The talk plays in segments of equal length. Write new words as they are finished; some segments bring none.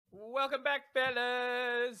Welcome back,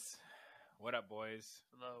 fellas. What up, boys?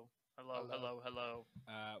 Hello.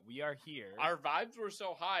 We are here. Our vibes were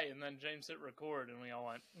so high, and then James hit record, and we all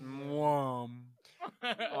went, Mwum.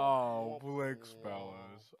 Oh, Blix,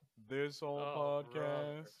 fellas. This old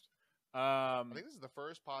podcast. I think this is the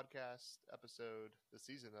first podcast episode this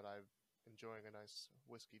season that I'm enjoying a nice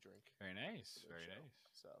whiskey drink. Very nice. Very show. nice.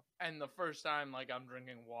 So, and the first time I'm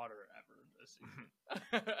drinking water ever this season.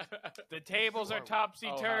 The tables are the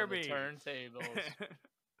topsy-turvy. turntables.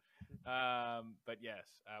 But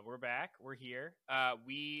yes, we're back. We're here.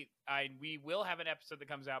 We will have an episode that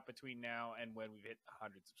comes out between now and when we've hit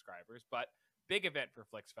 100 subscribers. But big event for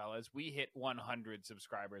Flix, fellas. We hit 100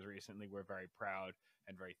 subscribers recently. We're very proud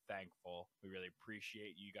and very thankful. We really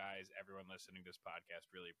appreciate you guys. Everyone listening to this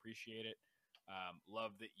podcast really appreciate it.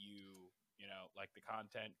 Love that you like the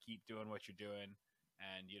content. Keep doing what you're doing,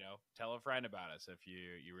 and tell a friend about us if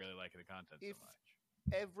you really like the content so much.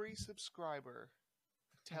 Every subscriber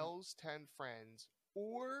tells 10 friends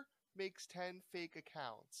or makes 10 fake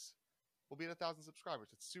accounts, we'll be at 1,000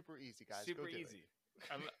 subscribers. It's super easy, guys. Super Go do easy.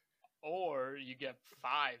 Or you get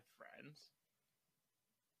 5 friends,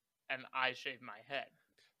 and I shave my head.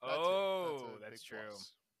 That's true.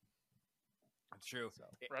 That's true. So,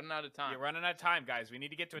 Running out of time. You're running out of time, guys. We need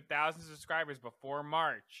to get to 1,000 subscribers before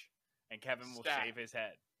March, and Kevin will shave his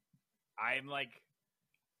head. I'm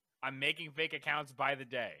making fake accounts by the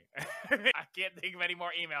day. I can't think of any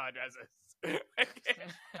more email addresses.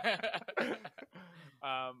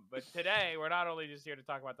 But today, we're not only just here to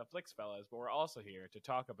talk about the Flix fellas, but we're also here to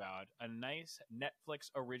talk about a nice Netflix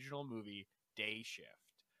original movie, Dayshift.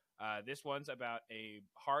 This one's about a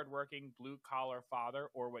hardworking blue-collar father,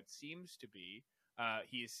 or what seems to be.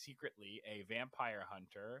 He is secretly a vampire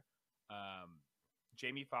hunter.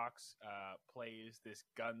 Jamie Foxx plays this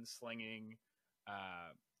gunslinging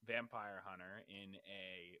vampire hunter in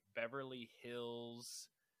a Beverly Hills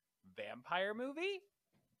vampire movie,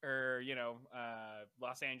 or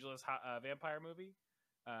Los Angeles vampire movie.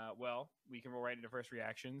 Well, we can roll right into first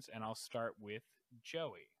reactions, and I'll start with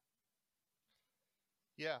Joey.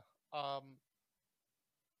 yeah. I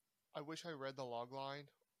wish I read the log line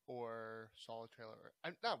or saw a trailer.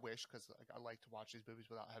 I not wish, because I like to watch these movies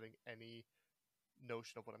without having any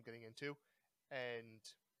notion of what I'm getting into. And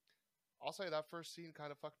I'll say that first scene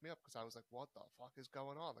kind of fucked me up, because I was like, what the fuck is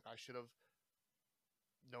going on? I should have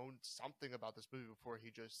known something about this movie before he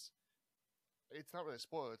just... It's not really a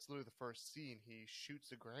spoiler. It's literally the first scene. He shoots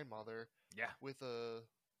the grandmother with a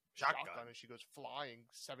shotgun, and she goes flying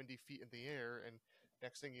 70 feet in the air, and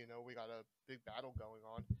next thing you know, we got a big battle going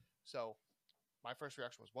on. So my first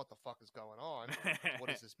reaction was, what the fuck is going on? What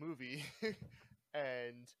is this movie?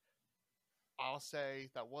 And I'll say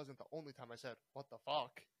that wasn't the only time I said, what the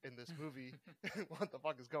fuck in this movie? What the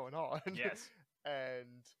fuck is going on? Yes.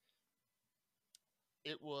 And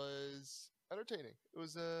it was entertaining. It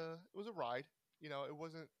was a ride. It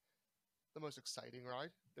wasn't the most exciting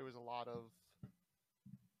ride. There was a lot of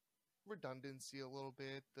redundancy a little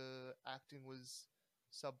bit. The acting was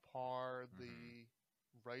subpar. The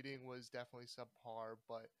writing was definitely subpar.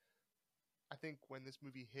 But I think when this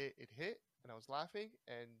movie hit, and I was laughing,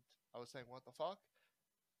 and I was saying, what the fuck?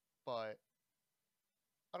 But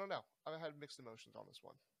I don't know. I had mixed emotions on this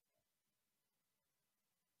one.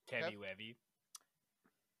 Kevy Wevy.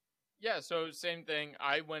 Yeah, so same thing.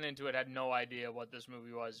 I went into it, had no idea what this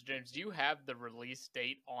movie was. James, do you have the release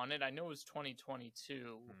date on it? I know it was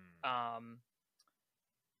 2022.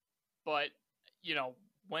 But,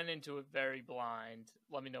 went into it very blind.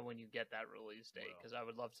 Let me know when you get that release date, because I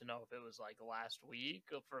would love to know if it was last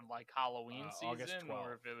week for Halloween season,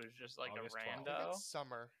 or if it was just August a 12th. rando. It's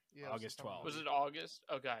summer. Yeah, August 12th. Was it August?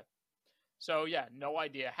 Okay. So yeah, no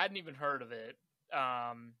idea. Hadn't even heard of it.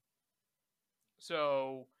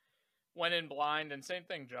 So went in blind, and same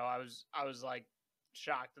thing, Joe. I was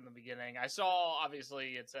shocked in the beginning. I saw,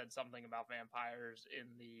 obviously it said something about vampires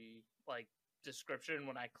in the description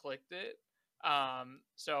when I clicked it.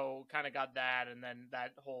 So kind of got that, and then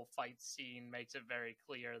that whole fight scene makes it very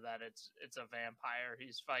clear that it's a vampire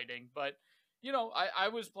he's fighting. But I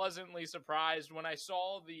was pleasantly surprised when I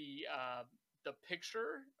saw the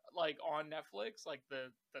picture on Netflix,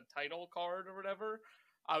 the title card or whatever.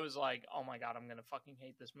 I was like, oh my god, I'm gonna fucking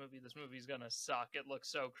hate this movie. This movie's gonna suck. It looks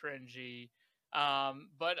so cringy.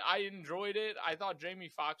 But I enjoyed it. I thought Jamie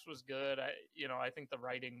Foxx was good. I think the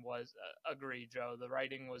writing was agree, Joe. The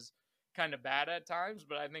writing was kind of bad at times,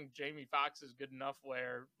 but I think Jamie Foxx is good enough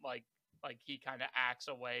where he kind of acts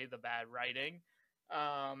away the bad writing.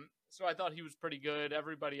 So I thought he was pretty good.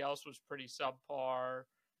 Everybody else was pretty subpar.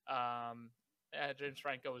 James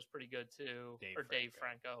Franco was pretty good too, Dave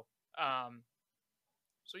Franco.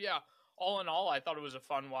 So yeah, all in all, I thought it was a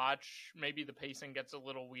fun watch. Maybe the pacing gets a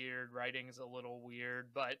little weird, writing's a little weird,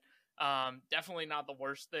 but definitely not the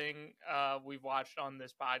worst thing we've watched on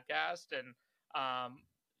this podcast, and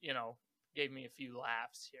you know, gave me a few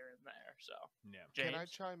laughs here and there. So Yeah. James? Can I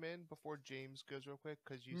chime in before James goes real quick?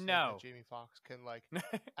 Because you said No. that Jamie Foxx can like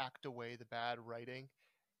act away the bad writing,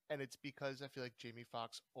 and it's because I feel like Jamie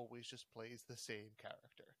Foxx always just plays the same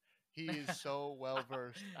character. He is so well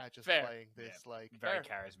versed at just Fair. playing this like Very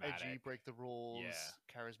Fair. charismatic. edgy, break the rules, Yeah.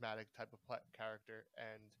 charismatic type of character,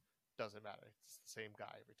 and doesn't matter. It's the same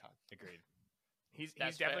guy every time. Agreed. He's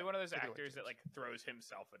That's definitely fair. one of those Pretty much actors that is. like throws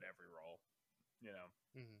himself in every role. You know.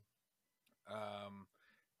 Mm-hmm.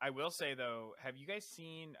 I will say though, have you guys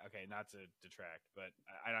seen? Okay, not to detract, but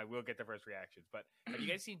I will get the first reactions. But have you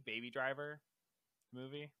guys seen Baby Driver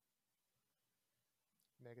movie?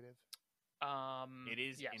 Negative. It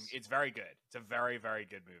is. Yes. It's very good. It's a very very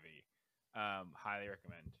good movie. Highly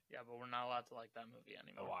recommend. Yeah, but we're not allowed to like that movie Oh,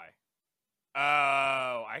 anymore. why?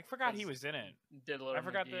 Oh, I forgot he was in it. Diddler I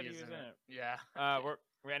forgot McGee that he is was in it. Yeah.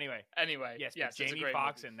 We're anyway. Anyway, Yes, yes, but it's a Jamie great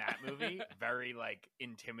Foxx movie. in that movie, very like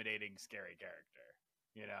intimidating, scary character.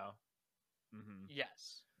 You know. Mm-hmm.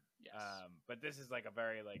 Yes. Yes. But this is like a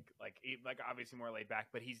very like obviously more laid back,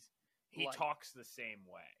 but he Like- talks the same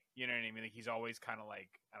way. You know what I mean? Like he's always kind of like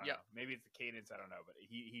I don't Yep. know. Maybe it's the cadence. I don't know, but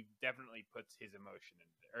he definitely puts his emotion in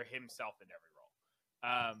or himself in every role.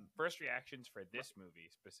 First reactions for this movie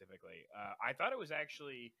specifically, I thought it was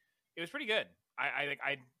pretty good.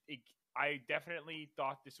 I definitely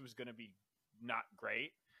thought this was going to be not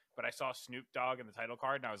great, but I saw Snoop Dogg in the title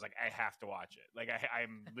card and I was like, I have to watch it. Like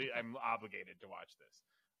I'm obligated to watch this.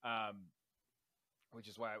 Which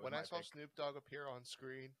is why it was When I my saw pick. Snoop Dogg appear on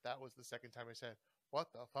screen, that was the second time I said, "What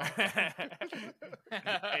the fuck?"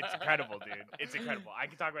 It's incredible, dude. It's incredible. I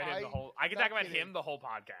could talk about him I could not talk about kidding. him the whole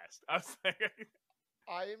podcast. I was like,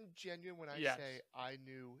 I am genuine when I Yes. say I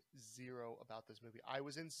knew zero about this movie. I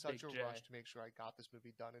was in such Big a J. rush to make sure I got this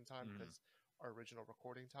movie done in time Mhm. because our original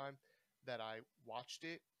recording time that I watched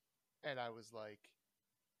it and I was like,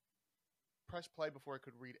 press play before I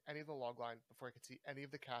could read any of the log line, before I could see any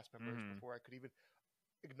of the cast members, Mhm. before I could even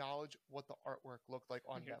acknowledge what the artwork looked like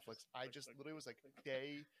on You're Netflix. just I like- just literally was like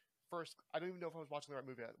day first. I don't even know if I was watching the right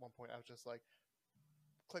movie at one point. I was just like,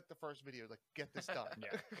 click the first video, like get this done.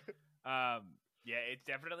 Yeah. Yeah, it's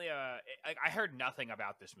definitely I heard nothing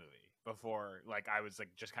about this movie before. Like I was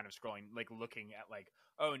like just kind of scrolling, like looking at like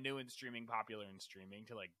new and streaming, popular and streaming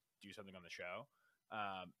to like do something on the show.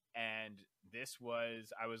 And this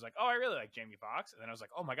was I was like, oh, I really like Jamie Foxx, and then I was like,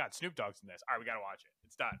 oh my god, Snoop Dogg's in this. All right, we gotta watch it.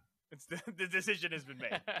 It's done. It's the decision has been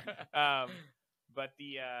made. But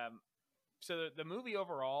so the movie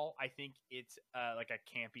overall, I think it's like a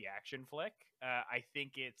campy action flick. I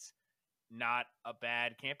think it's not a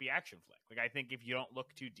bad campy action flick. Like I think if you don't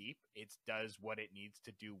look too deep, it does what it needs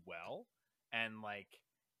to do well, and like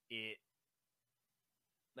the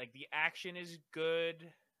action is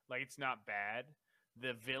good. Like it's not bad.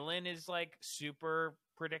 The villain is like super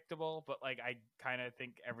predictable, but like I kind of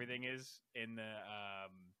think everything is in the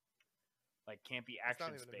like campy It's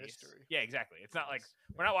not action even a space. mystery. Yeah, exactly. It's not like It's-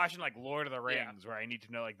 we're not watching like Lord of the Yeah. Rings where I need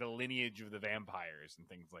to know like the lineage of the vampires and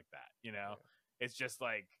things like that. You know, it's just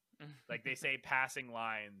like they say passing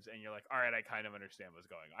lines, and you're like, all right, I kind of understand what's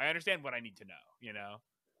going on. I understand what I need to know. You know,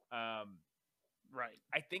 right.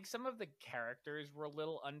 I think some of the characters were a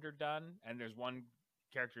little underdone, and there's one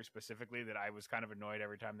character specifically that I was kind of annoyed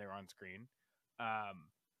every time they were on screen.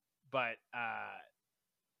 But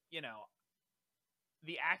you know,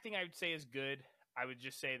 the acting I would say is good. I would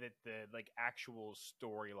just say that the like actual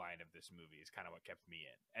storyline of this movie is kind of what kept me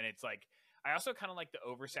in. And it's like I also kind of like the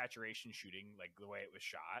oversaturation shooting, like the way it was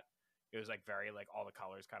shot. It was like very like all the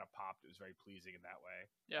colors kind of popped. It was very pleasing in that way.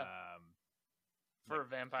 Yeah. For a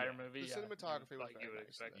vampire yeah. movie, The cinematography was like very you would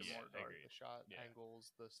nice expect in it this. more I dark. agree. The shot, Yeah.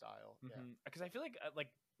 angles, the style. Yeah. Because I feel like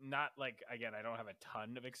not like again, I don't have a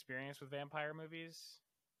ton of experience with vampire movies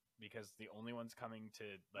because the only ones coming to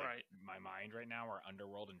like Right. my mind right now are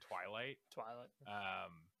Underworld and Twilight. Twilight.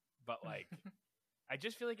 But like I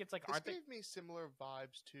just feel like it's like This aren't they? gave me similar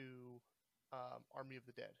vibes to Army of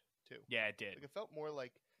the Dead too. Yeah, it did. Like it felt more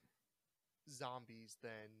like zombies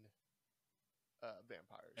than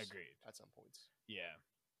vampires. Agreed. At some points. Yeah,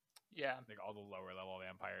 Yeah, like all the lower level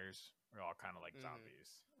vampires are all kind of like Mhm.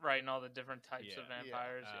 zombies. right. And all the different types Yeah. of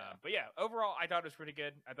vampires. Yeah. But yeah, overall, I thought it was pretty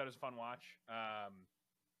good. I thought it was a fun watch.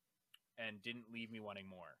 And didn't leave me wanting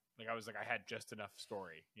more. Like I was like, I had just enough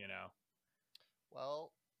story, you know.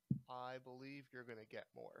 Well, I believe you're gonna get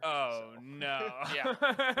more. Oh so. no! Yeah.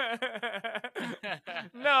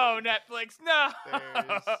 No, Netflix, no.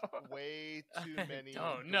 There's way too many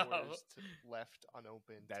Don't know. doors left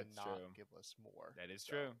unopened That's to not true. give us more. That is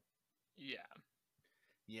So, true. Yeah.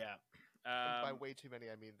 Yeah. and by way too many,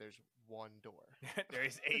 I mean there's one door there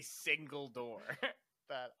is a single door.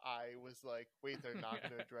 that I was like, wait, they're not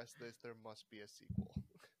going to address this. There must be a sequel.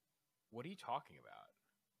 What are you talking about?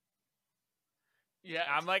 Yeah.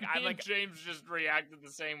 I'm like James just reacted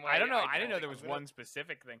the same way. I don't know. I didn't know there was I'm gonna- one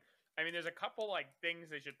specific thing. I mean, there's a couple like things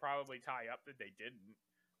they should probably tie up that they didn't.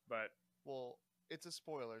 But Well, it's a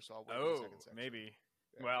spoiler, so I'll wait for the second section. maybe.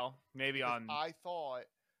 Yeah. Well, maybe 'Cause on. I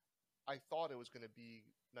thought it was going to be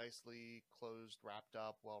nicely closed, wrapped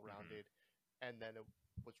up, well-rounded, and then it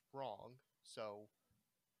was wrong. So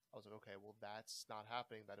I was like, okay, well, that's not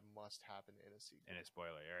happening. That it must happen in a sequel. In a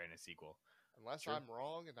spoiler or in a sequel. Unless True. I'm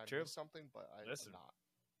wrong and I True. missed something, but I'm Listen. not.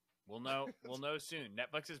 We'll know. We'll know soon.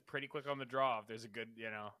 Netflix is pretty quick on the draw if there's a good,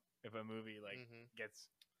 if a movie like gets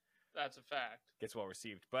That's a fact. well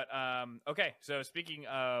received. But okay. So speaking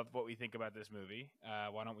of what we think about this movie,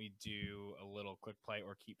 why don't we do a little quick play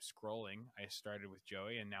or keep scrolling? I started with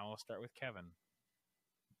Joey, and now I'll start with Kevin.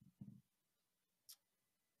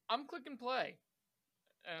 I'm click and play,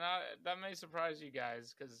 and that may surprise you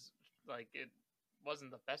guys because like it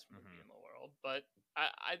wasn't the best movie in the world, but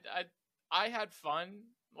I had fun.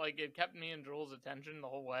 Like it kept me and Jules' attention the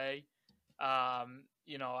whole way. I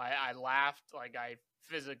laughed. Like I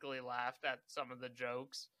physically laughed at some of the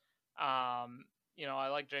jokes. I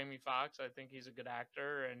like Jamie Foxx. I think he's a good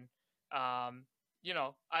actor, and I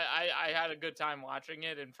had a good time watching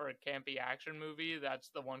it. And for a campy action movie, that's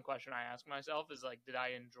the one question I ask myself is like, did I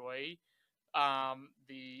enjoy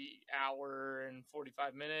the hour and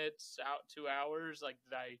 45 minutes, 2 hours? Like,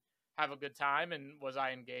 did I have a good time and was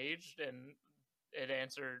I engaged? And it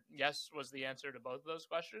answered yes was the answer to both of those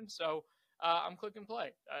questions. So I'm click and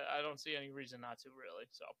play. I don't see any reason not to really.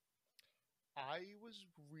 So I was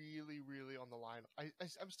really, really on the line.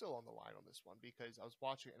 I'm still on the line on this one because I was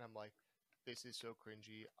watching it and I'm like, this is so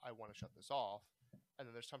cringy. I want to shut this off. And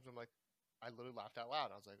then there's times I'm like, I literally laughed out loud.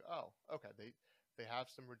 I was like, oh, okay. They have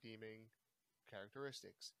some redeeming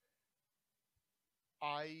characteristics.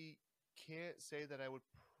 I can't say that I would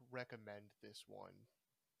recommend this one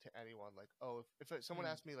to anyone. Like, oh, if someone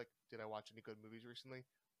asked me, like, did I watch any good movies recently?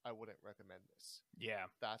 I wouldn't recommend this. Yeah.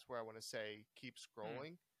 That's where I want to say keep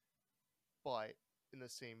scrolling. But in the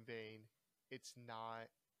same vein, it's not,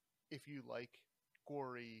 if you like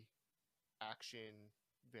gory action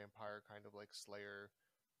vampire kind of like Slayer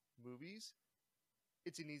movies,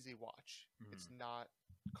 it's an easy watch. It's not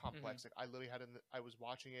complex. Like I literally I was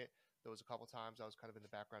watching it. There was a couple times I was kind of in the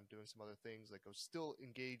background doing some other things. Like I was still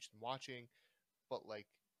engaged in watching, but like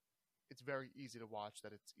it's very easy to watch,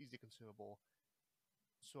 that it's easy consumable.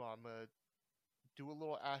 So I'm going to do a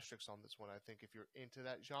little asterisk on this one. I think if you're into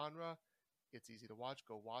that genre, it's easy to watch.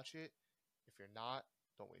 Go watch it. If you're not,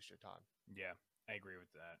 don't waste your time. Yeah, I agree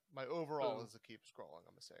with that. My overall is to keep scrolling,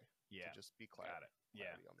 I'm going to say. Yeah. To just be clear. Got it.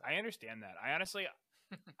 Yeah. On that. I understand that. I honestly,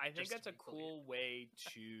 I think Just that's to a be clear. cool way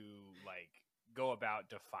to like go about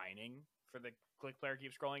defining for the click player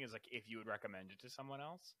keep scrolling is like if you would recommend it to someone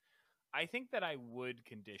else. I think that I would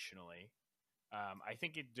conditionally. I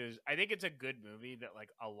think it does. I think it's a good movie that like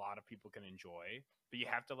a lot of people can enjoy, but you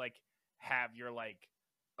have to like have your like,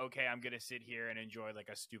 okay, I'm gonna sit here and enjoy like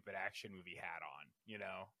a stupid action movie hat on,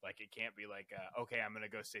 like it can't be like, okay, I'm gonna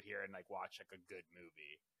go sit here and like watch like a good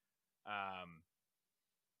movie.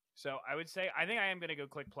 So I would say I think I am gonna go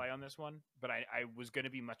click play on this one, but I was gonna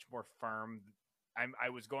be much more firm. I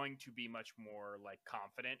was going to be much more like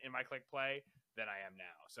confident in my click play than I am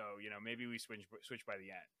now. So maybe we switch by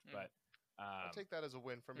the end, but. I'll take that as a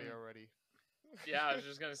win for me already. yeah, I was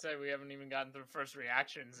just gonna say we haven't even gotten through first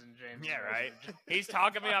reactions in James. Yeah, right. He's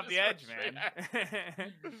talking me off the edge, man.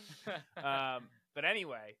 But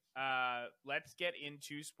anyway, let's get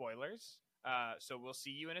into spoilers. So we'll see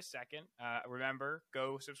you in a second. Remember,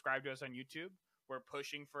 go subscribe to us on YouTube. We're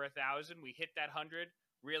pushing for 1,000. We hit that 100.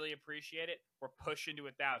 Really appreciate it. We're pushing to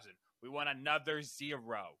 1,000. We want another 0.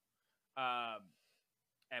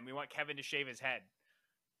 And we want Kevin to shave his head.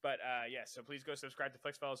 But so please go subscribe to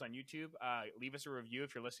FlixFellows on YouTube. Leave us a review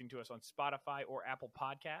if you're listening to us on Spotify or Apple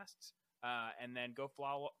Podcasts. And then go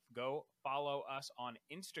follow us on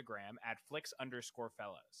Instagram at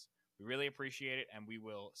Flix_fellows. We really appreciate it, and we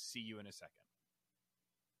will see you in a second.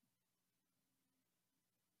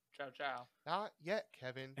 Ciao, ciao. Not yet,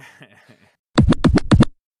 Kevin.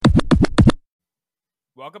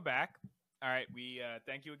 Welcome back. All right, we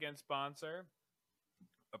thank you again, sponsor.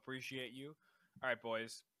 Appreciate you. All right,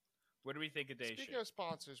 boys. What do we think of Dayshift? Speaking of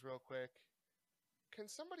sponsors, real quick, can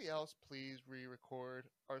somebody else please re-record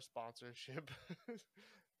our sponsorship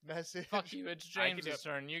message? Fuck you, it's I can do James' it.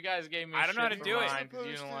 turn. You guys gave me I don't know how to shit do for it. mine because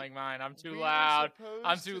you Supposed don't to- like mine. I'm too We were loud. supposed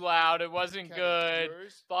I'm too to- loud. It wasn't Kevin, good.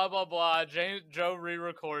 yours- Blah, blah, blah. Joe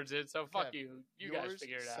re-records it, so fuck Kev, you. You guys yours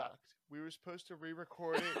figure it sucked. out. We were supposed to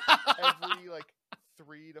re-record it every like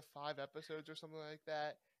 3 to 5 episodes or something like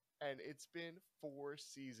that, and it's been 4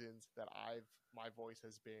 seasons that my voice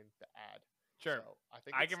has been the ad. Sure. So I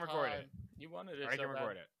think I it's can record it. time. You wanted it I so can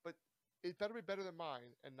record bad. it. It better be better than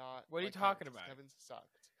mine and not. What are you like talking Kevin's, 'cause about? Kevin's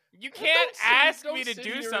sucked. You Well, can't don't ask sit- me to don't sit do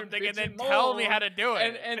here and something and bitch then and tell me moan how to do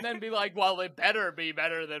it. And then be like, well, it better be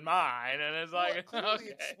better than mine. And it's Well, like, clearly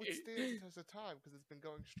okay. it stands the test of time because it's been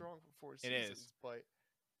going strong for 4 It seasons. is. But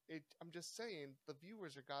I'm just saying the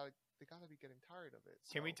viewers they gotta be getting tired of it.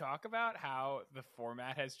 Can we so- talk about how the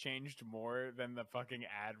format has changed more than the fucking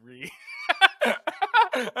ad read?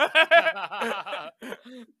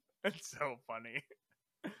 It's so funny.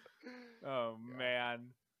 Oh man.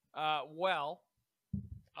 Well,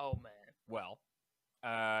 Oh,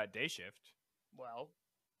 man. Day Shift. Well,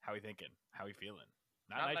 How we thinking? How we feeling?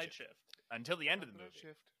 not Night Shift. Until the end of the Night movie.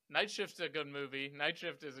 Shift. Night Shift's a good movie. Night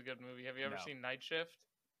Shift is a good movie. Have you ever No. seen Night Shift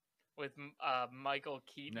with Michael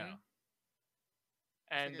Keaton? No.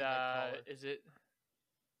 And thinking Nightcrawler. is it?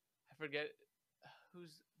 I forget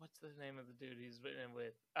what's the name of the dude he's been in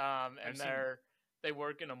with. And seen- they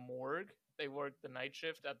work in a morgue. They work the night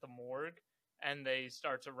shift at the morgue, and they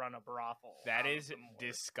start to run a brothel. That out of is the morgue.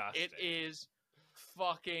 disgusting. It is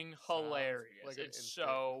fucking Sounds hilarious. like an It's instant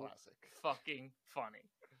so classic. fucking funny.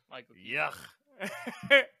 Michael Keaton.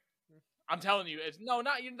 Yuck. I'm telling you, it's no,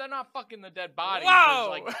 not you. They're not fucking the dead bodies. Whoa!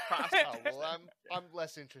 There's, like, Oh prostitutes. well, I'm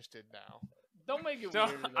less interested now. Don't make it No,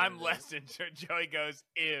 weirder. than I'm it less is. interested. Joey goes,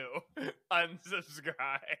 ew.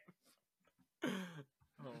 Unsubscribe.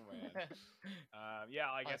 Oh, man.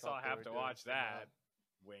 Yeah, I guess thought I'll they have were to doing watch some, that.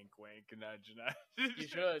 Wink, wink, nudge, nudge. You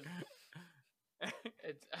should.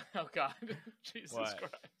 It's oh god, Jesus What?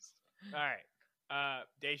 Christ. All right.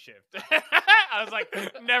 Day Shift. I was like,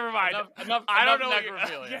 never mind. Enough. I don't know. enough What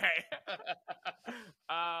necrophilia. okay.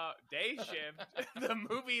 Day Shift, the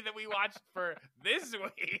movie that we watched for this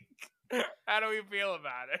week. How do we feel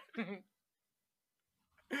about it?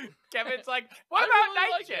 Kevin's like, what I about really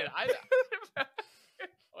Night like it. Shift?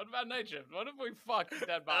 What about Night Shift? What if we fucked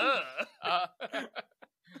that body?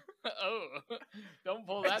 Oh, don't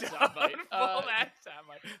pull that Don't soundbite. pull that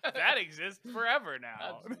soundbite. That exists forever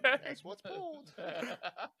now. That's what's bold.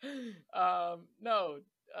 No,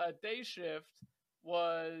 Day Shift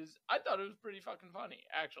was. I thought it was pretty fucking funny,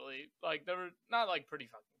 actually. Like there were not like pretty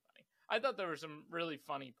fucking funny. I thought there were some really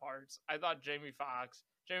funny parts. I thought Jamie Foxx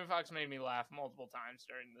made me laugh multiple times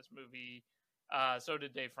during this movie. So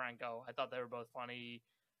did Dave Franco. I thought they were both funny.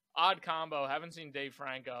 Odd combo. Haven't seen Dave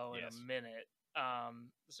Franco in Yes. a minute.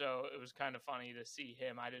 So it was kind of funny to see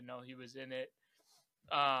him. I didn't know he was in it.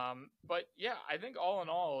 But yeah, I think all in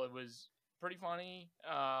all, it was pretty funny.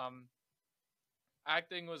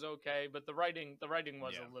 Acting was okay, but the writing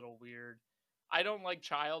was Yeah. a little weird. I don't like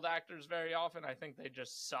child actors very often. I think they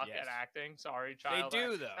just suck Yes. at acting. Sorry, They child do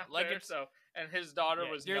actors though. Like it's so, and his daughter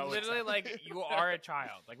yeah, was you're no literally exception. like you are a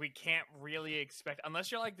child. Like we can't really expect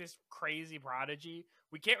unless you're like this crazy prodigy.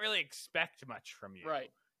 We can't really expect much from you.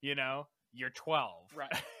 Right. You know, you're 12.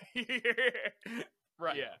 Right.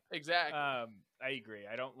 Right. Yeah. Exactly. I agree.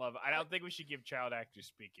 I don't think we should give child actors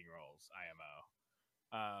speaking roles.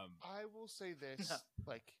 IMO. I will say this: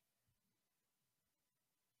 like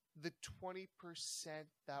the 20%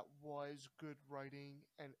 that was good writing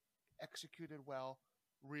and executed well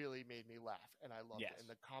really made me laugh, and I loved Yes. it. And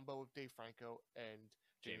the combo of Dave Franco and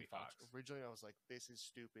Jamie Foxx. Foxx. Originally, I was like, "This is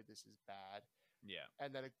stupid. This is bad." Yeah.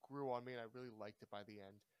 And then it grew on me, and I really liked it by the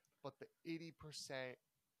end. But the 80%,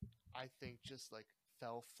 I think, just like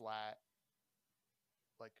fell flat,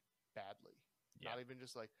 like badly. Yeah. Not even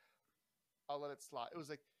just like I'll let it slide. It was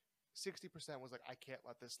like 60% was like I can't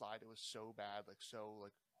let this slide. It was so bad, like so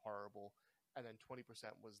like horrible. And then 20%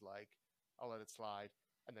 was like I'll let it slide.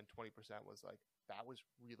 And then 20% was like that was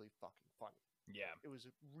really fucking funny. Yeah. It was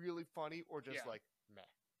really funny, or just Yeah. like meh.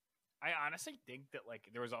 I honestly think that like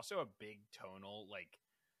there was also a big tonal, like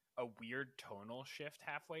a weird tonal shift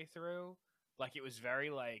halfway through. Like it was very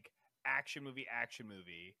like action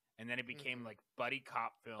movie, and then it became Mhm. like buddy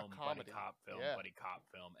cop film, buddy comedy. cop film, Yeah. buddy cop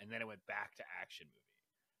film, and then it went back to action movie.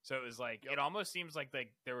 So it was like Yep. it almost seems like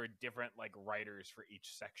there were different like writers for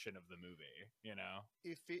each section of the movie. You know,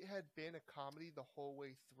 If it had been a comedy the whole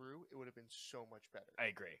way through, it would have been so much better. I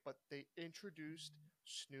agree. But they introduced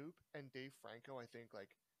Snoop and Dave Franco, I think,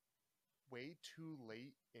 like way too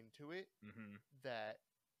late into it Hmm. that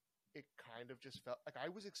it kind of just felt like I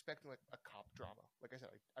was expecting like a cop drama. Like I said,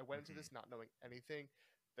 I went into this not knowing anything.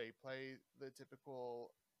 They play the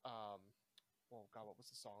typical, oh god, what was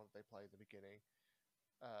the song that they play at the beginning?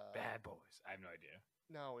 Bad Boys. I have no idea.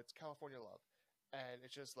 No, it's California Love, and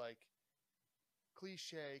it's just like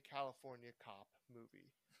cliche California cop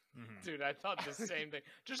movie. Dude, I thought the same thing.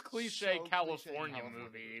 Just cliche So California cliche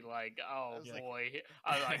movie. Like, oh I was like- boy.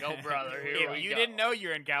 I was like, oh brother, here If we you go. didn't know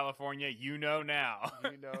you're in California, you know now.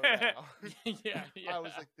 You know now. yeah. I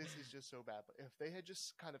was like, this is just so bad. But if they had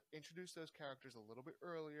just kind of introduced those characters a little bit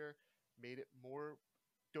earlier, made it more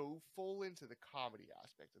dove full into the comedy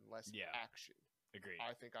aspect and less Yeah. action, Agreed.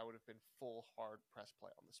 I think I would have been full hard press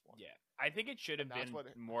play on this one. Yeah, I think it should have And that's been what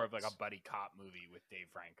it more of like a hurts. buddy cop movie with Dave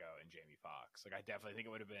Franco and Jamie Foxx. Like, I definitely think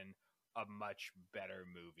it would have been a much better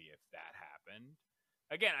movie if that happened.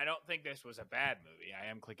 Again, I don't think this was a bad movie. I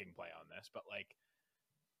am clicking play on this, but like,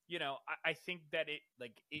 you know, I think that it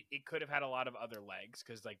could have had a lot of other legs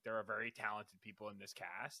because like there are very talented people in this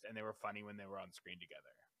cast and they were funny when they were on screen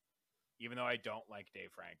together. Even though I don't like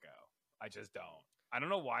Dave Franco, I just don't. I don't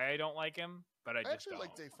know why I don't like him, but I just actually don't.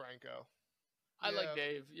 like Dave Franco. I like Yeah.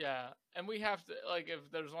 Dave, yeah. And we have to, like, if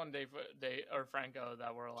there's one Dave or Franco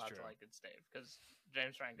that we're allowed to true. like, it's Dave, because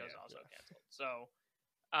James Franco's Yeah. also canceled. So,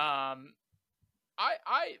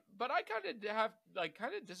 but I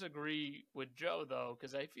kind of disagree with Joe, though,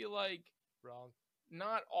 because I feel like Wrong.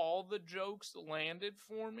 not all the jokes landed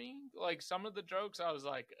for me. Like, some of the jokes I was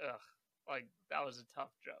like, ugh, like, that was a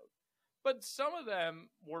tough joke. But some of them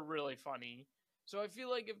were really funny. So I feel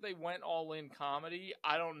like if they went all in comedy,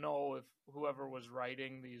 I don't know if whoever was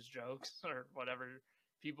writing these jokes or whatever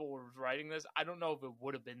people were writing this, I don't know if it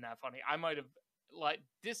would have been that funny. I might have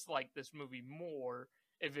disliked this movie more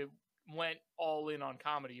if it went all in on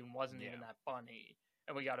comedy and wasn't even that funny.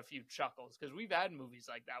 And we got a few chuckles because we've had movies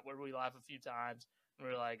like that where we laugh a few times and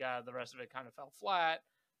we're like, the rest of it kind of fell flat.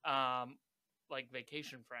 Like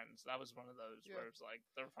Vacation Friends, that was one of those where it's like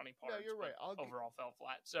there were funny parts. No, you're right. Overall fell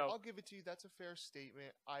flat. So I'll give it to you. That's a fair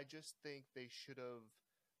statement. I just think they should have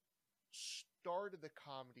started the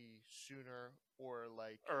comedy sooner or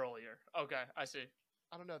like earlier. Okay, I see.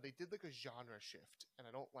 I don't know. They did like a genre shift, and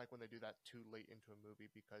I don't like when they do that too late into a movie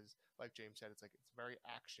because, like James said, it's like it's very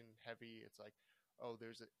action heavy. It's like, oh,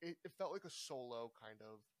 it felt like a solo kind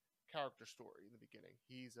of character story in the beginning.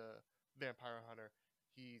 He's a vampire hunter.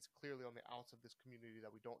 He's clearly on the outs of this community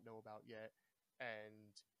that we don't know about yet,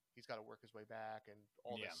 and he's got to work his way back and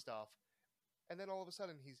all this stuff. And then all of a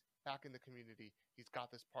sudden, he's back in the community. He's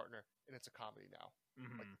got this partner, and it's a comedy now.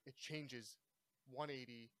 Like it changes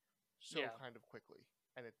 180 kind of quickly,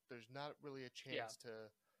 and there's not really a chance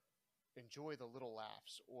to enjoy the little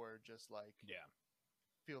laughs or just like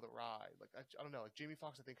feel the ride. Like I don't know. Like Jamie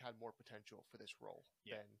Foxx, I think had more potential for this role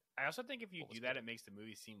than. I also think if you what was do that, good. it makes the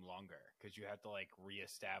movie seem longer because you have to like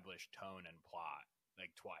reestablish tone and plot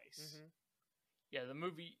like twice. Yeah, the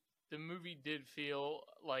movie did feel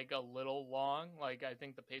like a little long. Like I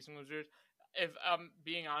think the pacing was weird. If I'm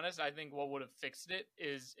being honest, I think what would have fixed it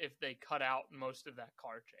is if they cut out most of that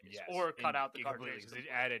car chase or cut out the car chase. It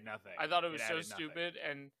added nothing. I thought it was so added nothing. stupid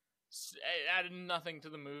and it added nothing to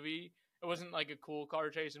the movie. It wasn't like a cool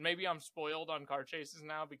car chase, and maybe I'm spoiled on car chases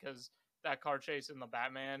now because that car chase in the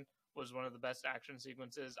Batman was one of the best action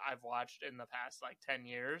sequences I've watched in the past like 10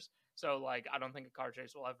 years. So like I don't think a car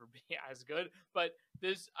chase will ever be as good. But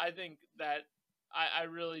this, I think that I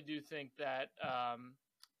really do think that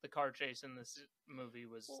the car chase in this movie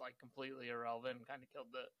was like completely irrelevant and kind of killed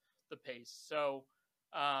the pace. So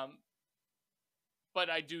but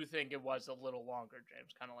I do think it was a little longer,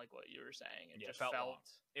 James, kind of like what you were saying. It just felt long.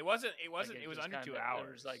 It wasn't. It like was just under kinda, 2 hours.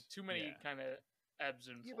 There was like too many kind of ebbs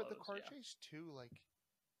and flows. Yeah, but the car chase too, like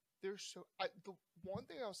there's so. The one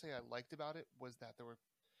thing I'll say I liked about it was that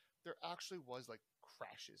there actually was like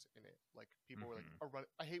crashes in it. Like people were like,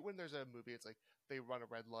 I hate when there's a movie. It's like they run a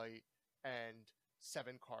red light and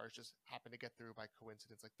 7 cars just happen to get through by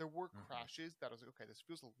coincidence. Like there were crashes that I was like, okay, this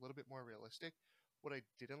feels a little bit more realistic. What I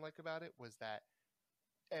didn't like about it was that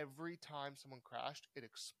every time someone crashed, it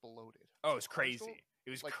exploded. Oh, it's crazy. It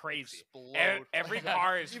was like, crazy. Explode. Every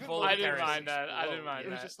car is Even full when of I didn't kerosene. mind that. I didn't mind It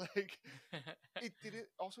was that. just like it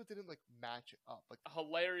didn't like match up. Like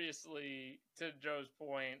Hilariously, to Joe's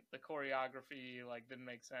point, the choreography like didn't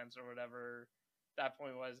make sense or whatever that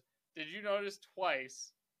point was. Did you notice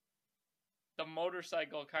twice the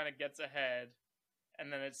motorcycle kind of gets ahead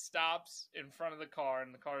and then it stops in front of the car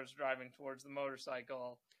and the car is driving towards the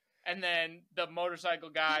motorcycle and then the motorcycle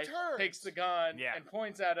guy takes the gun and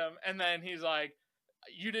points at him and then he's like,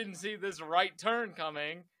 you didn't see this right turn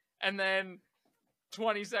coming, and then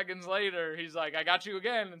 20 seconds later he's like, I got you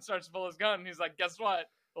again, and starts to pull his gun and he's like, guess what,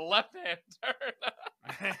 left hand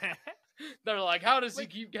turn. They're like, how does he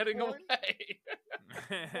keep getting one- away?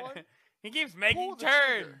 One, he keeps pull making the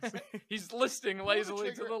trigger. turns. He's listing Pull the lazily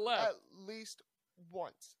to trigger the left. at least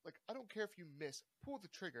once. Like, I don't care if you miss. Pull the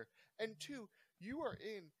trigger. And two, you are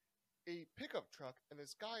in a pickup truck, and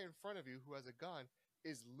this guy in front of you who has a gun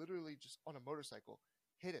is literally just on a motorcycle.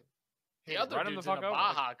 Hit him. The Hit him. other Run him dude's the in a fuck over.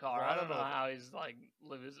 Baja car. I Run don't him know over. how he's like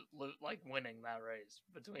like winning that race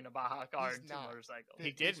between a Baja car He's and two not. motorcycles.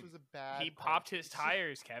 He This didn't. was a bad He call. popped his It's just-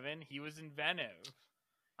 tires, Kevin. He was inventive.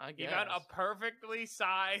 I He guess. found a perfectly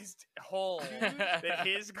sized hole Dude. that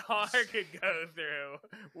his car could go through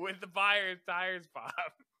with the tires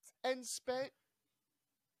popped. And spent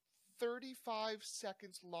 35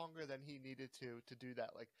 seconds longer than he needed to do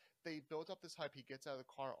that. Like, they built up this hype. He gets out of the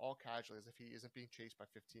car all casually as if he isn't being chased by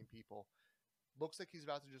 15 people. Looks like he's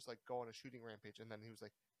about to just like go on a shooting rampage, and then he was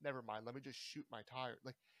like, never mind, let me just shoot my tire.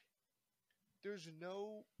 Like, there's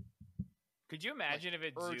no Could you imagine if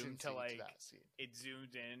it urgency zoomed to like that scene. it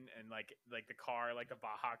zoomed in and like the car, like the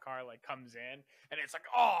Baja car, like comes in and it's like,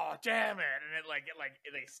 oh damn it,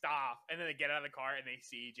 and they stop and then they get out of the car and they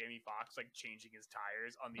see Jamie Foxx like changing his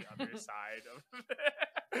tires on the other side of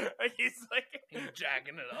like he's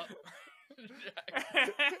jacking it up.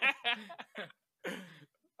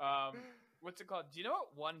 What's it called? Do you know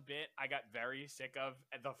what one bit I got very sick of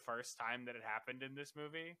at the first time that it happened in this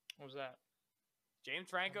movie? What was that? James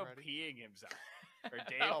Franco ready. peeing himself. Or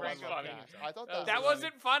Dave That was Franco funny. peeing himself. I thought That that, That was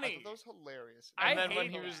wasn't I funny. thought that was hilarious. I And then when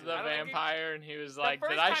hate he was that. the I don't think it- vampire and he was like, first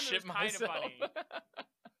did I time it shit was kinda myself? funny.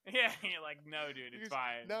 Yeah, you're like, no, dude, He it's goes,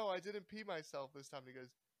 fine. No, I didn't pee myself this time. He goes,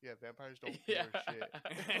 yeah, vampires don't pee Yeah. or shit.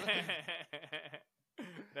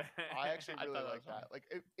 I actually I really thought that like was that. Like,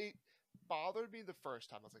 it bothered me the first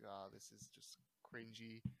time. I was like, oh, this is just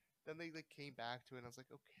cringy. Then they like came back to it, and I was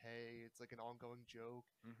like, okay, it's like an ongoing joke.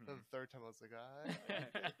 Mhm. Then the third time, I was like,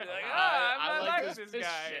 You're like, I I like like this this piss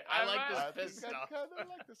guy. shit. I like this I piss think I stuff. kind of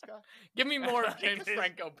like this guy. Give me more Like James this.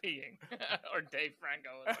 Franco peeing. Or Dave Franco.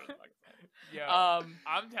 whatever the fuck it's Yo, called.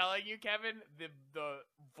 I'm telling you, Kevin, the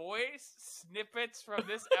voice snippets from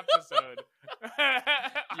this episode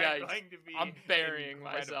are Yikes. going to be. I'm burying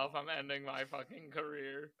incredible. myself. I'm ending my fucking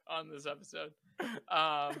career on this episode.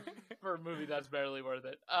 For a movie that's barely worth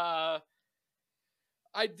it.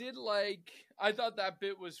 I thought that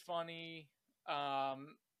bit was funny.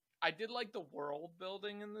 I did like the world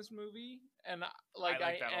building in this movie, and like I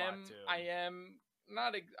like that a lot, too. I am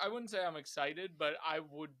not. I wouldn't say I'm excited, but I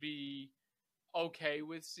would be okay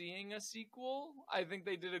with seeing a sequel. I think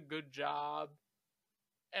they did a good job,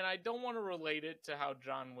 and I don't want to relate it to how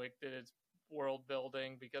John Wick did its world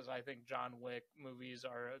building because I think John Wick movies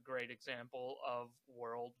are a great example of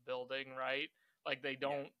world building. Right, like they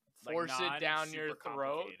don't. Like, Force it down your non-super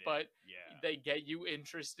throat, complicated. but yeah. they get you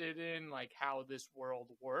interested in like how this world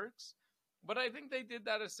works. But I think they did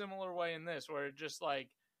that a similar way in this, where it just like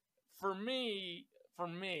for me,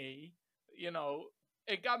 you know,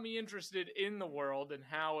 it got me interested in the world and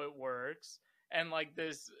how it works, and like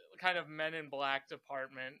this kind of Men in Black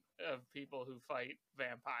department of people who fight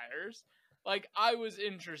vampires. Like I was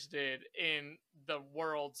interested in the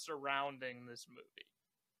world surrounding this movie.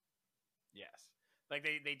 Yes. Like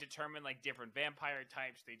they determine like different vampire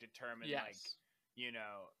types. They determine like, you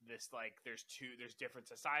know, this like there's different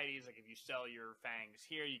societies. Like if you sell your fangs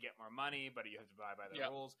here, you get more money, but you have to abide by the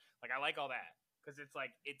rules. Like I like all that because it's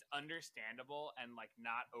like it's understandable and like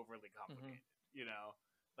not overly complicated. You know,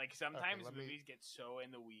 like sometimes movies get so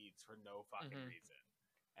in the weeds for no fucking reason,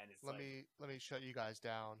 and it's let me shut you guys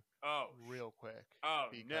down. Real quick.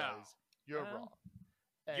 Because you're wrong.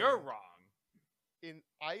 You're wrong.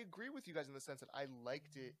 I agree with you guys in the sense that I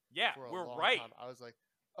liked it. Yeah, for a we're long right. Time. I was like,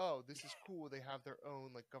 oh, this is cool. They have their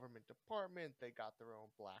own like government department. They got their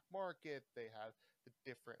own black market. They have the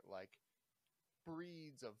different like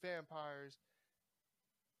breeds of vampires.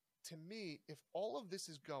 To me, if all of this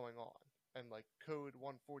is going on and like Code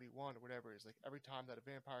 141 or whatever is like every time that a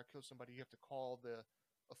vampire kills somebody, you have to call the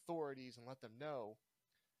authorities and let them know.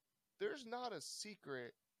 There's not a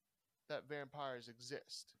secret that vampires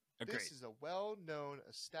exist. Agreed. This is a well-known,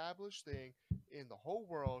 established thing in the whole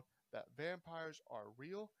world that vampires are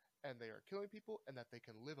real and they are killing people and that they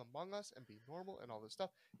can live among us and be normal and all this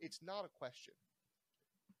stuff. It's not a question.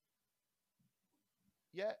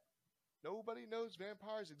 Yet, nobody knows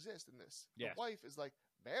vampires exist in this. Yes. The wife is like,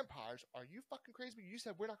 vampires? Are you fucking crazy? You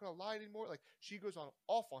said we're not going to lie anymore? Like, she goes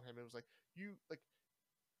off on him and was like, you, like,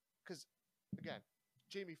 because, again,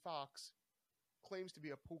 Jamie Foxx claims to be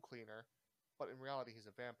a pool cleaner, but in reality, he's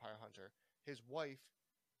a vampire hunter. His wife,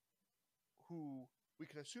 who we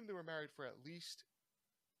can assume they were married for at least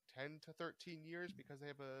 10 to 13 years because they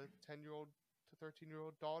have a 10-year-old to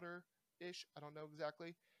 13-year-old daughter-ish. I don't know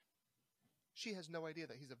exactly. She has no idea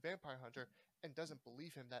that he's a vampire hunter and doesn't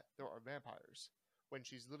believe him that there are vampires when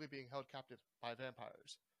she's literally being held captive by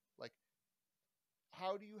vampires. Like,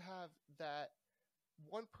 how do you have that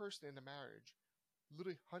one person in a marriage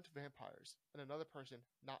literally hunt vampires and another person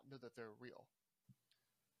not know that they're real?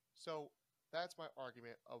 So that's my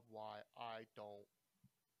argument of why I don't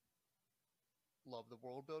love the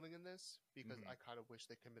world building in this, because I kind of wish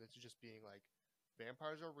they committed to just being like,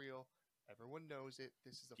 vampires are real, everyone knows it,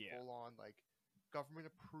 this is a full-on like government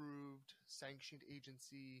approved sanctioned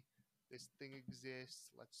agency, this thing exists,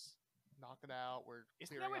 let's knock it out, we're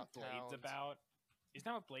clearing out towns. Isn't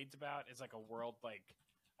that what Blade's about? It's like a world like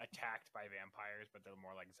attacked by vampires, but they're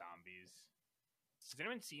more like zombies. Has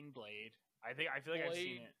anyone seen Blade? I feel like Blade, I've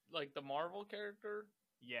seen it. Like the Marvel character?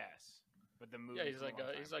 Yes. But the movie, yeah, he's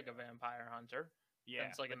like a vampire hunter. Yeah, and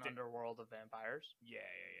it's like an underworld of vampires. Yeah.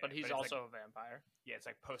 But he's also a vampire. Yeah, it's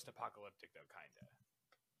like post-apocalyptic though, kind of.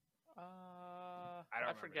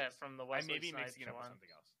 I forget from the Wesley maybe Snipes mixing it up with one. something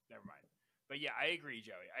else. Never mind. But yeah, I agree,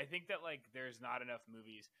 Joey. I think that like there's not enough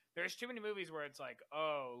movies. There's too many movies where it's like,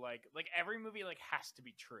 oh, like every movie like has to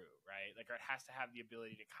be true, right? Like, or it has to have the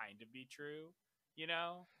ability to kind of be true, you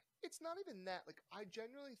know? It's not even that. Like, I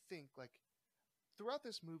genuinely think like throughout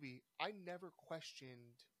this movie, I never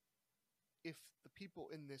questioned if the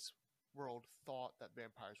people in this world thought that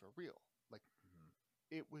vampires were real. Like,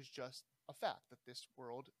 it was just a fact that this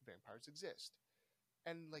world, vampires exist.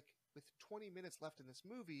 And like with 20 minutes left in this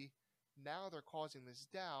movie, now they're causing this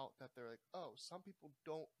doubt that they're like, oh, some people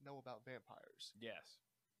don't know about vampires. Yes.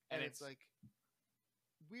 And it's like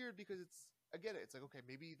weird because it's, I get it. It's like, okay,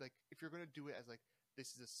 maybe like if you're going to do it as like,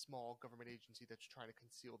 this is a small government agency that's trying to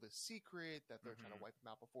conceal this secret, that they're trying to wipe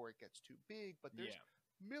them out before it gets too big. But there's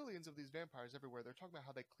millions of these vampires everywhere. They're talking about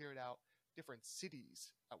how they cleared out different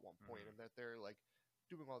cities at one point and that they're like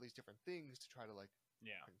doing all these different things to try to like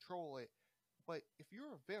control it. But if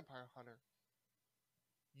you're a vampire hunter,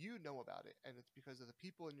 you know about it, and it's because of the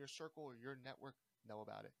people in your circle or your network know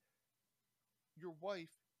about it. Your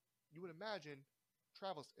wife, you would imagine,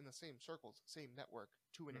 travels in the same circles, same network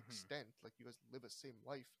to an extent. Like, you guys live the same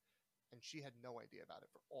life, and she had no idea about it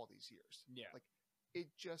for all these years. Yeah. Like,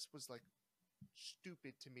 it just was like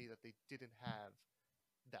stupid to me that they didn't have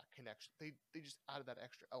that connection. They just added that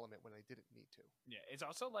extra element when they didn't need to. Yeah, it's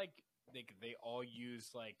also like they all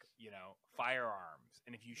use like, you know, firearms,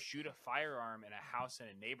 and if you shoot a firearm in a house in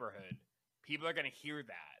a neighborhood, people are gonna hear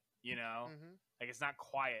that, you know. Like, it's not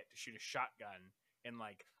quiet to shoot a shotgun in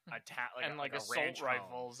like a like assault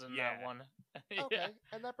rifles in that one. Okay,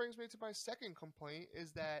 and that brings me to my second complaint,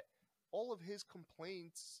 is that all of his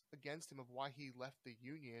complaints against him of why he left the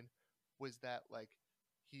Union was that like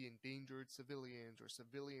he endangered civilians or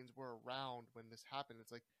civilians were around when this happened.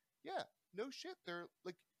 It's like, yeah, no shit. They're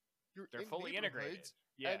like, they're fully integrated.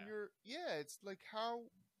 And it's like,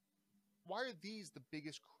 why are these the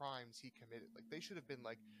biggest crimes he committed? Like, they should have been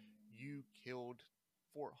like, you killed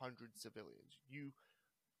 400 civilians. You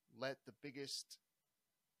let the biggest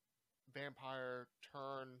vampire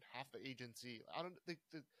turn half the agency. I don't think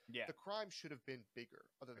the crime should have been bigger,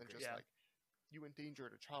 other than just like, you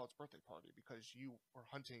endangered a child's birthday party because you were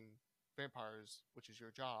hunting vampires, which is your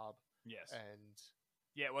job. Yes. And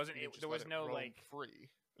it wasn't. There was no like free.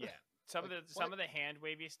 Yeah. Some of the hand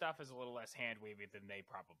wavy stuff is a little less hand wavy than they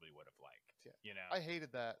probably would have liked. Yeah. You know. I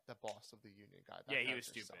hated the boss of the Union guy. He was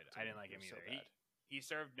stupid. I didn't like him either. So he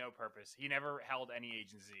served no purpose. He never held any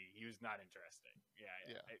agency. He was not interesting.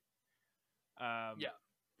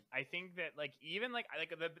 I think that like even like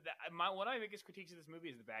one of my biggest critiques of this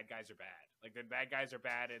movie is the bad guys are bad. Like, the bad guys are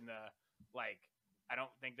bad in the like. I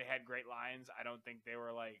don't think they had great lines. I don't think they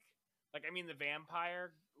were like I mean, the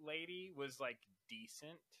vampire lady was like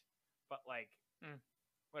decent, but like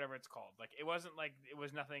whatever it's called, like it wasn't like it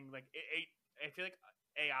was nothing like it. I feel like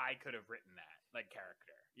AI could have written that like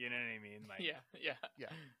character. You know what I mean? Like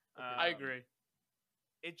I agree.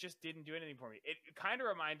 It just didn't do anything for me. It kind of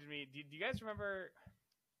reminded me. Do you guys remember?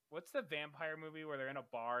 What's the vampire movie where they're in a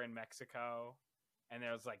bar in Mexico and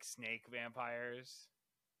there's like snake vampires?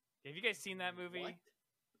 Have you guys seen that movie? What?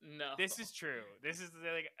 No. This is true. This is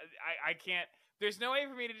like I can't. There's no way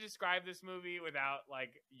for me to describe this movie without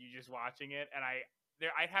like you just watching it, and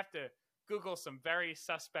I'd have to Google some very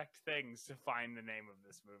suspect things to find the name of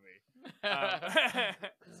this movie.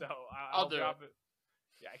 So I'll drop it.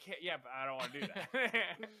 Yeah, I can't. Yeah, but I don't want to do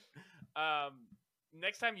that.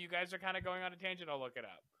 Next time you guys are kind of going on a tangent, I'll look it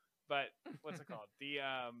up. But what's it called? The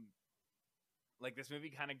like this movie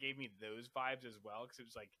kind of gave me those vibes as well, because it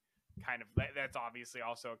was like kind of that's obviously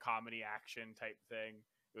also a comedy action type thing.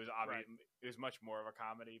 It was obvious. It was much more of a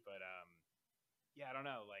comedy, but yeah, I don't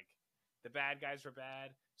know. Like, the bad guys were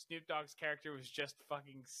bad. Snoop Dogg's character was just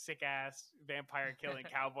fucking sick ass vampire killing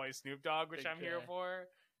cowboy Snoop Dogg, which Big I'm here J. for.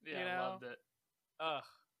 Yeah, You I know? loved it. Ugh.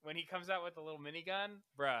 When he comes out with the little minigun,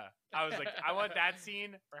 bruh, I was like, I want that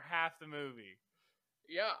scene for half the movie.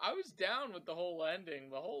 Yeah, I was down with the whole ending.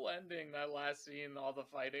 The whole ending, that last scene, all the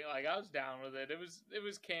fighting, like I was down with it. It was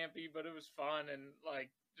campy, but it was fun and like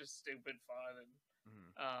just stupid fun.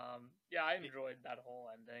 And yeah, I enjoyed that whole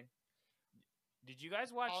ending. Did you guys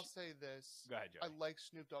watch? I'll say this. Go ahead, Joey. I like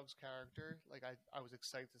Snoop Dogg's character. Like I was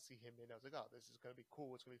excited to see him in. I was like, oh, this is gonna be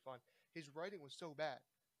cool. It's gonna be fun. His writing was so bad.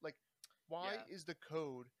 Like, why is the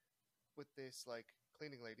code with this like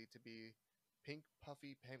cleaning lady to be pink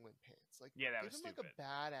puffy penguin pants? Like, yeah, that give was him stupid. like a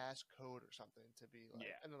badass code or something to be like.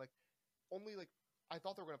 Yeah. And then like only like I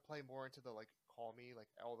thought they were gonna play more into the like call me, like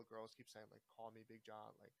all the girls keep saying like call me Big John.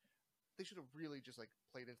 Like they should have really just like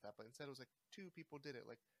played into that, but instead it was like two people did it.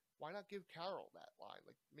 Like, why not give Carol that line?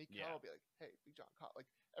 Like, make Carol be like, "Hey, Big John." Like,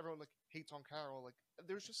 everyone like hates on Carol. Like,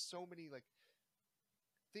 there's just so many like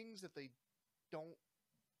things that they don't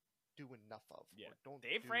do enough of. Yeah, or don't.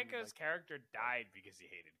 Dave do, Franco's like, character died because he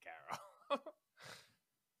hated Carol.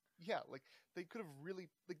 yeah, like they could have really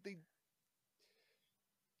like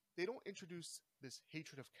they don't introduce this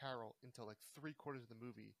hatred of Carol until like 3/4 of the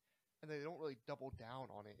movie. And they don't really double down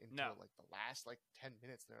on it until like the last like 10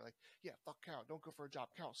 minutes. They're like, "Yeah, fuck Carol. Don't go for a job.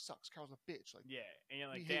 Carol sucks. Carol's a bitch." Like, yeah, and you're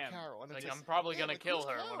like, we hate "Damn, Carol." And like, it's I'm probably gonna like, kill who's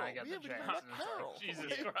her Carol? when I get We the haven't even chance. met It's like, Carol. Jesus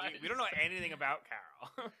Like, Christ. we don't know anything about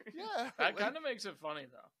Carol." Yeah, That like, kind of makes it funny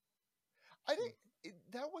though. I didn't.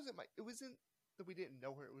 That wasn't my. It wasn't that we didn't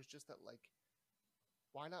know her. It was just that like,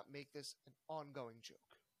 why not make this an ongoing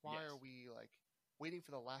joke? Why are we like waiting for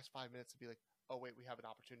the last 5 minutes to be like, "Oh wait, we have an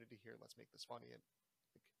opportunity here. Let's make this funny." And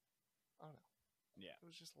like, I don't know. Yeah, it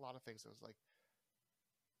was just a lot of things that was like,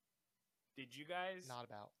 did you guys not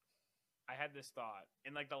about. I had this thought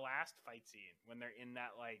in like the last fight scene when they're in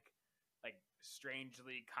that like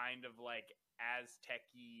strangely kind of like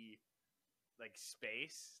Aztec-y like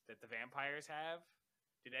space that the vampires have.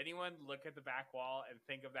 Did anyone look at the back wall and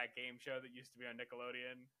think of that game show that used to be on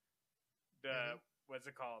Nickelodeon? What's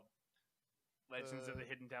it called? Legends of the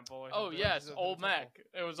Hidden Temple or something? Oh yes, Old Mac.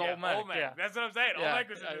 It was Old Mac. Yeah, that's what I'm saying. Yeah. Old Mac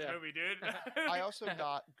was in this movie, dude. I also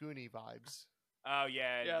got Goonie vibes. Oh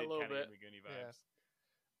yeah, Yeah, it did a little kinda bit. give me Goonie vibes.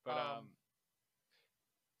 Yeah. But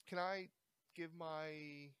Can I give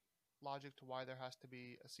my logic to why there has to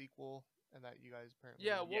be a sequel and that you guys apparently?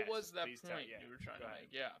 Yeah, what Yes, was that please point tell- yeah, you were trying go to ahead.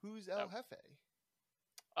 make? Yeah. Who's El Jefe?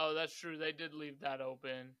 Oh, that's true. They did leave that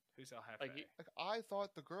open. who's El Jefe? Like, Like I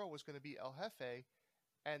thought the girl was going to be El Jefe,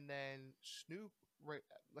 and then Snoop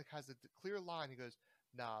like has a clear line. He goes,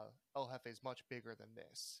 "Nah, El Jefe is much bigger than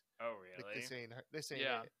this. Oh Like, really? this ain't her. This ain't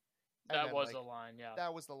Yeah. it." And That then, was like, a line. Yeah.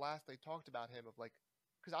 That was the last they talked about him of like,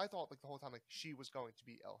 because I thought like the whole time like she was going to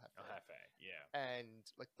be El Jefe. El Jefe, yeah. And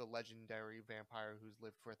like the legendary vampire who's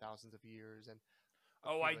lived for thousands of years and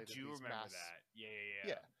Oh, I accumulated do these remember mass- that.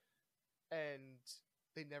 Yeah. and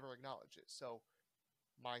they never acknowledge it. So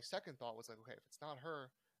my second thought was like, okay, if it's not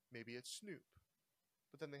her, maybe it's Snoop.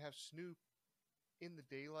 But then they have Snoop in the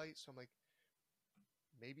daylight, so I'm like,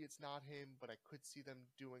 maybe it's not him, but I could see them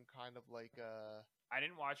doing kind of like I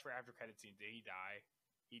didn't watch for after credit scene. Did he die?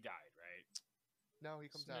 He died, right? no, he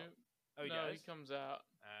comes out. Snoop. Oh, he no, does. he comes out.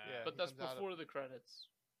 Yeah, But he that's comes out of- before the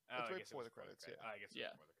credits. Oh, It's I right guess it before was the credits, yeah. Oh, I guess it was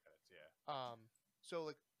Yeah. before the credits. Yeah. So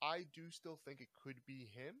like I do still think it could be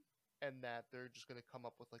him, and that they're just gonna come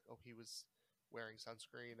up with like, oh, he was wearing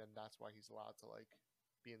sunscreen, and that's why he's allowed to like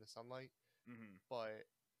be in the sunlight. Mm-hmm. But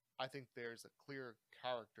I think there's a clear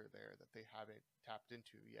character there that they haven't tapped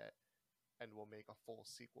into yet, and will make a full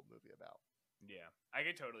sequel movie about. Yeah, I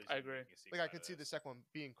could totally. See I agree. making a sequel Like I out could of see the this. second one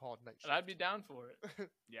being called Night Shift. And I'd be down for it.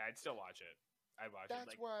 Yeah, I'd still watch it. I'd watch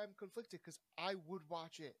That's it. Like, where I'm conflicted because I would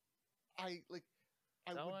watch it. I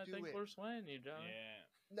No, would I do think it. we're swaying you, John. yeah.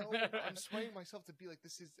 No, I'm swaying myself to be like,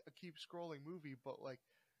 this is a keep scrolling movie, but like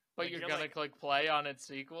But Like, you're you're gonna like- click play on its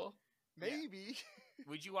sequel? Yeah. maybe.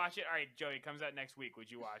 Would you watch it? All right, Joey, it comes out next week.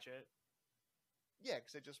 Would you watch it? Yeah,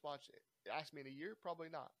 because I just watched it. Ask me in a year, probably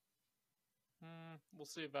not. We'll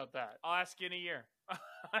see about that. I'll ask you in a year. I'll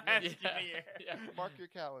ask you in Yeah. a year. Yeah. Mark your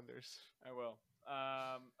calendars. I will.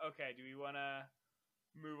 Okay. Do we want to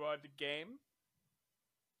move on to game?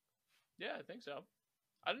 Yeah, I think so.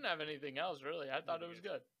 I didn't have anything else really. I thought it was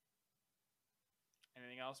good.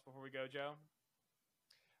 Anything else before we go, Joe?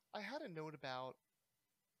 I had a note about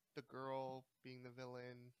the girl being the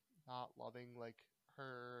villain, not loving like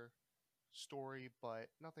her story, but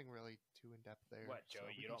nothing really too in depth there. What, so Joey?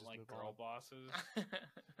 we You can don't just like move girl on. bosses?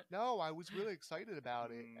 No, I was really excited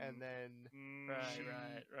about it, and Mm. then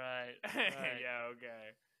Right. yeah.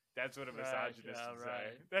 Okay. That's what a Right, misogynist yeah, would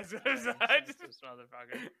right. say. That's what a Right, misogynist. this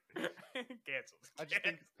motherfucker. Cancelled. I just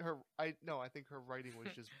think I think her writing was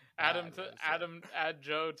just Adam bad, to honestly. Adam add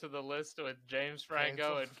Joe to the list with James Franco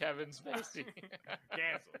Cancel. and Kevin Spacey.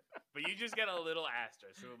 Canceled. But you just get a little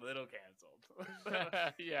asterisk, so a little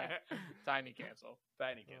canceled. Yeah, tiny cancel.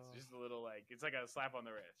 Tiny cancel. Just a little like it's like a slap on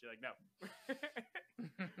the wrist. You're like, no.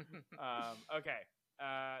 Okay.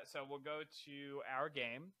 So we'll go to our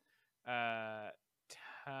game.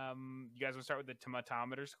 You guys will start with the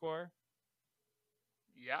tomatometer score.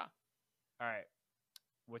 Yeah. All right.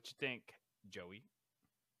 What you think, Joey?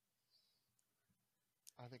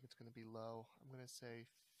 I think it's going to be low. I'm going to say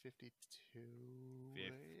 52.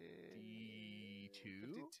 52?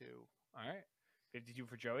 52. All right. 52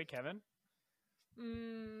 for Joey. Kevin?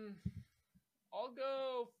 I'll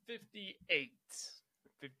go 58.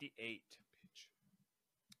 58.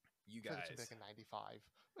 You I feel guys. like it's like a 95.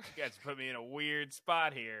 You guys put me in a weird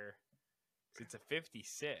spot here. It's a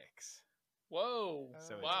 56. Whoa.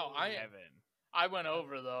 So it's wow. Kevin. I went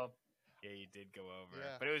over, though. Yeah, you did go over.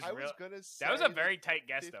 Yeah. But it was I real. was gonna say That was a very tight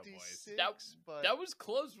guess, though, boys. 56, but That was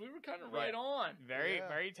close. We were kind of right on. Very, Yeah.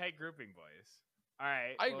 very tight grouping, boys. All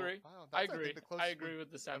right. I well, agree. wow, I that's, agree. think, the I closest agree we've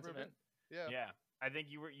with the ever sentiment. been. Yeah. Yeah. I think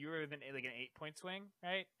you were within like an 8-point swing,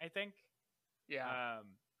 right? I think. Yeah.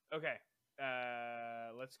 Okay.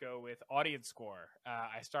 Let's go with audience score.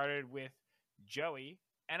 I started with Joey,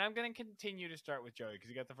 and I'm going to continue to start with Joey because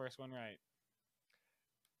you got the first one right.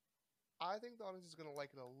 I think the audience is gonna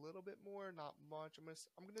like it a little bit more, not much.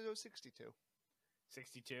 I'm gonna go 62.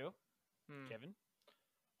 62. Kevin?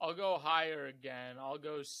 I'll go higher again. I'll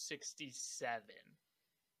go 67.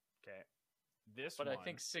 Okay. This But one, I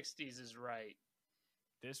think 60s is right.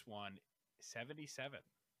 this one, 77.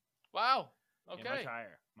 Wow. Yeah, Okay. much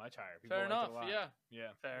higher. Much higher. People Fair liked it enough. a lot. Yeah. Yeah.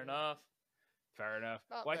 Fair enough. Fair enough.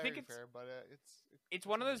 Not Well, I very think fair, but it's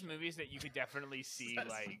one of those understandable. movies that you could definitely see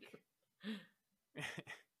like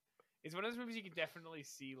it's one of those movies you could definitely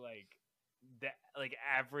see like that like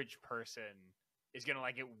average person is gonna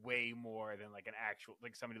like it way more than like an actual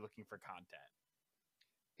like somebody looking for content.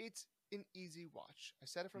 It's an easy watch. I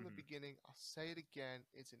said it from the Mhm. beginning. I'll say it again.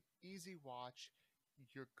 It's an easy watch.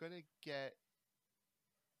 You're gonna get.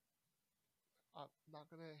 I'm not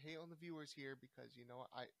gonna hate on the viewers here because you know what,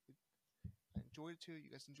 I enjoyed it too. You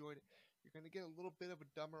guys enjoyed it. You're gonna get a little bit of a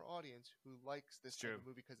dumber audience who likes this type of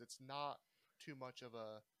movie because it's not too much of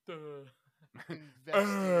a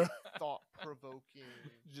investing, thought-provoking,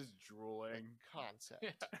 Just drooling.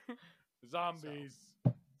 concept. Zombies.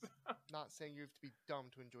 Not saying you have to be dumb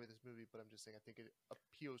to enjoy this movie, but I'm just saying I think it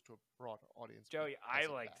appeals to a broader audience. Joey, I because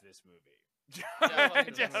of liked that. this movie. Yeah, I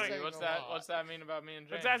like this Joey, movie. What's a that? lot. What's that mean about me and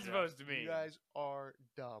James? what's that Joe? supposed to mean? You guys are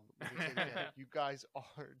dumb. Let me say it again. You guys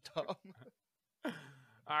are dumb.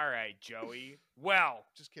 All right, Joey. Well,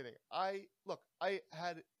 Just kidding. I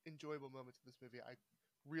had enjoyable moments in this movie. I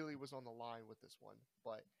really was on the line with this one,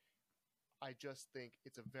 but I just think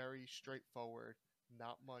it's a very straightforward,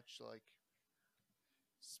 not much like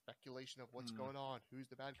speculation of what's going on, who's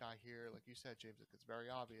the bad guy here. Like you said, James, it's very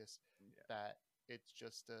obvious that it's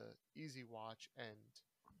just a easy watch, and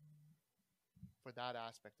for that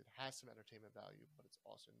aspect, it has some entertainment value, but it's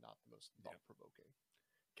also not the most thought provoking.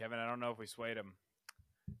 Kevin, I don't know if we swayed him.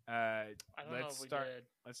 I don't know if we did.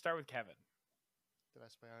 Let's start with Kevin. Did I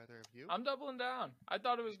sway either of you? I'm doubling down. I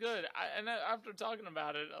thought it was good. After talking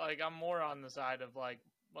about it, like I'm more on the side of like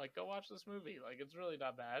go watch this movie. Like it's really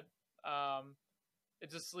not bad.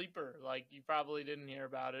 It's a sleeper. Like you probably didn't hear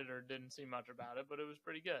about it or didn't see much about it, but it was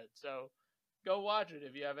pretty good. So go watch it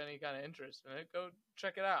if you have any kind of interest in it. Go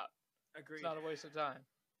check it out. Agreed. It's not a waste of time.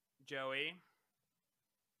 Joey.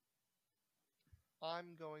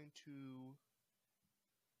 I'm going to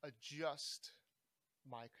adjust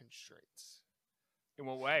my constraints. In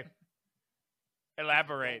what way?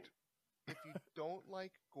 Elaborate. If you don't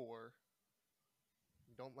like gore,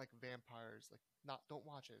 you don't like vampires, don't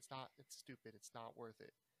watch it. It's stupid. It's not worth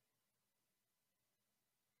it.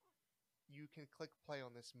 You can click play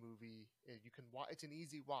on this movie. You can it's an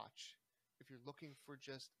easy watch. If you're looking for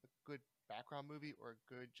just a good background movie or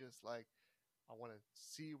a good just like I want to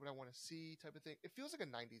see what I want to see type of thing. It feels like a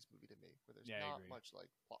 90s movie to me where there's not much like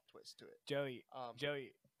plot twist to it. Joey,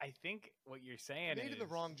 I think what you're saying made is in the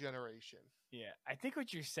wrong generation. Yeah, I think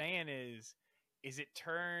what you're saying is it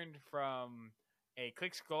turned from a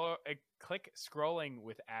click scrolling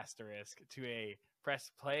with asterisk to a press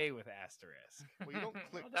play with asterisk. Well, you don't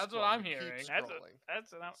click. That's scroll, what I'm you keep hearing. scrolling.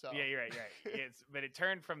 That's what I'm, So. Yeah, you're right. But it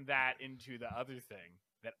turned from that into the other thing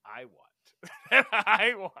that I want. That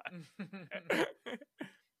I want.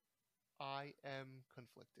 I am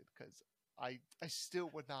conflicted because I still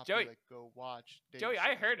would not Joey- be like, go watch Joey,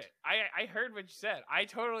 I Dayshift. heard it. I heard what you said. I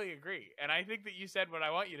totally agree, and I think that you said what I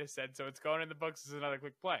want you to said, so it's going in the books as another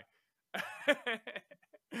quick play.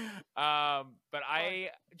 But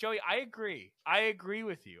Joey, I agree. I agree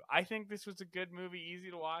with you. I think this was a good movie, easy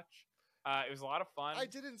to watch. It was a lot of fun. I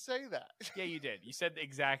didn't say that. Yeah, you did. You said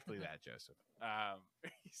exactly that, Joseph.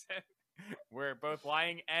 You said we're both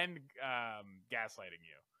lying and gaslighting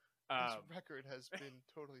you. This record has been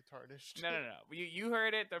totally tarnished. No. You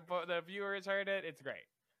heard it. The viewers heard it. It's great.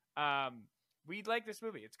 We like this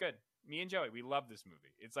movie. It's good. Me and Joey, we love this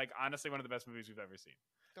movie. It's like honestly one of the best movies we've ever seen.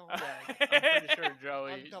 Don't Yeah, I'm pretty sure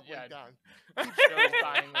Joey. I'm doubling Yeah, down. Joe's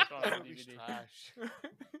buying this on That the movie's DVD. trash.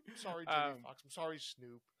 I'm sorry, Jimmy Fox. I'm sorry,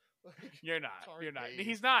 Snoop. Like, You're not. Sorry, You're not. Dave.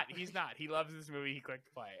 He's not. He's not. He loves this movie. He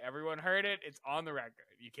clicked play. Everyone heard it. It's on the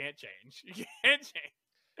record. You can't change. You can't change.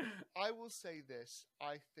 I will say this.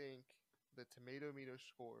 I think the Tomato Meter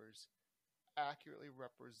scores accurately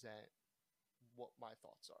represent what my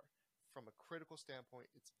thoughts are. From a critical standpoint,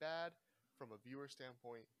 it's bad. From a viewer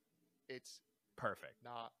standpoint, it's Perfect.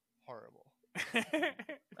 not horrible.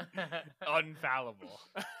 Unfallible.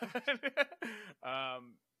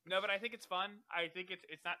 No, but I think it's fun. I think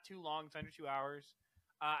it's not too long. It's under 2 hours.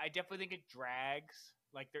 I definitely think it drags.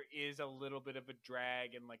 Like there is a little bit of a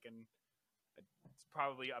drag, and like it's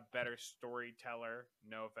probably a better storyteller.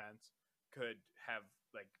 No offense, could have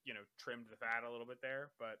like trimmed the fat a little bit there,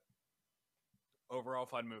 but overall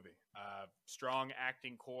fun movie. Strong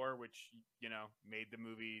acting core, which made the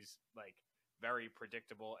movies like very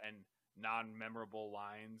predictable and non-memorable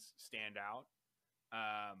lines stand out.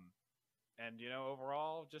 And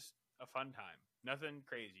overall, just a fun time. Nothing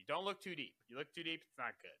crazy. Don't look too deep. You look too deep, it's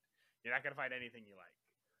not good. You're not gonna find anything you like.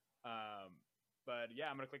 But yeah,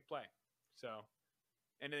 I'm gonna click play. So,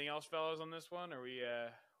 anything else, fellows, on this one? Are we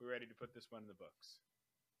ready to put this one in the books?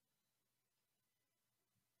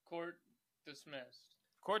 Court dismissed.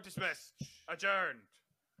 Court dismissed. Adjourned.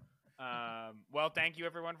 Well, thank you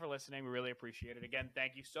everyone for listening. We really appreciate it. Again,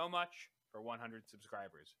 thank you so much for 100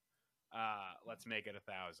 subscribers. Let's make it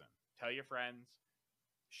 1,000. Tell your friends.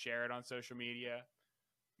 Share it on social media.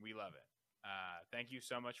 We love it. Thank you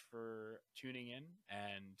so much for tuning in,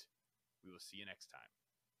 and we will see you next time.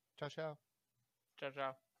 Ciao, ciao. Ciao,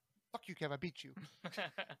 ciao. Fuck you, Kev. I beat you.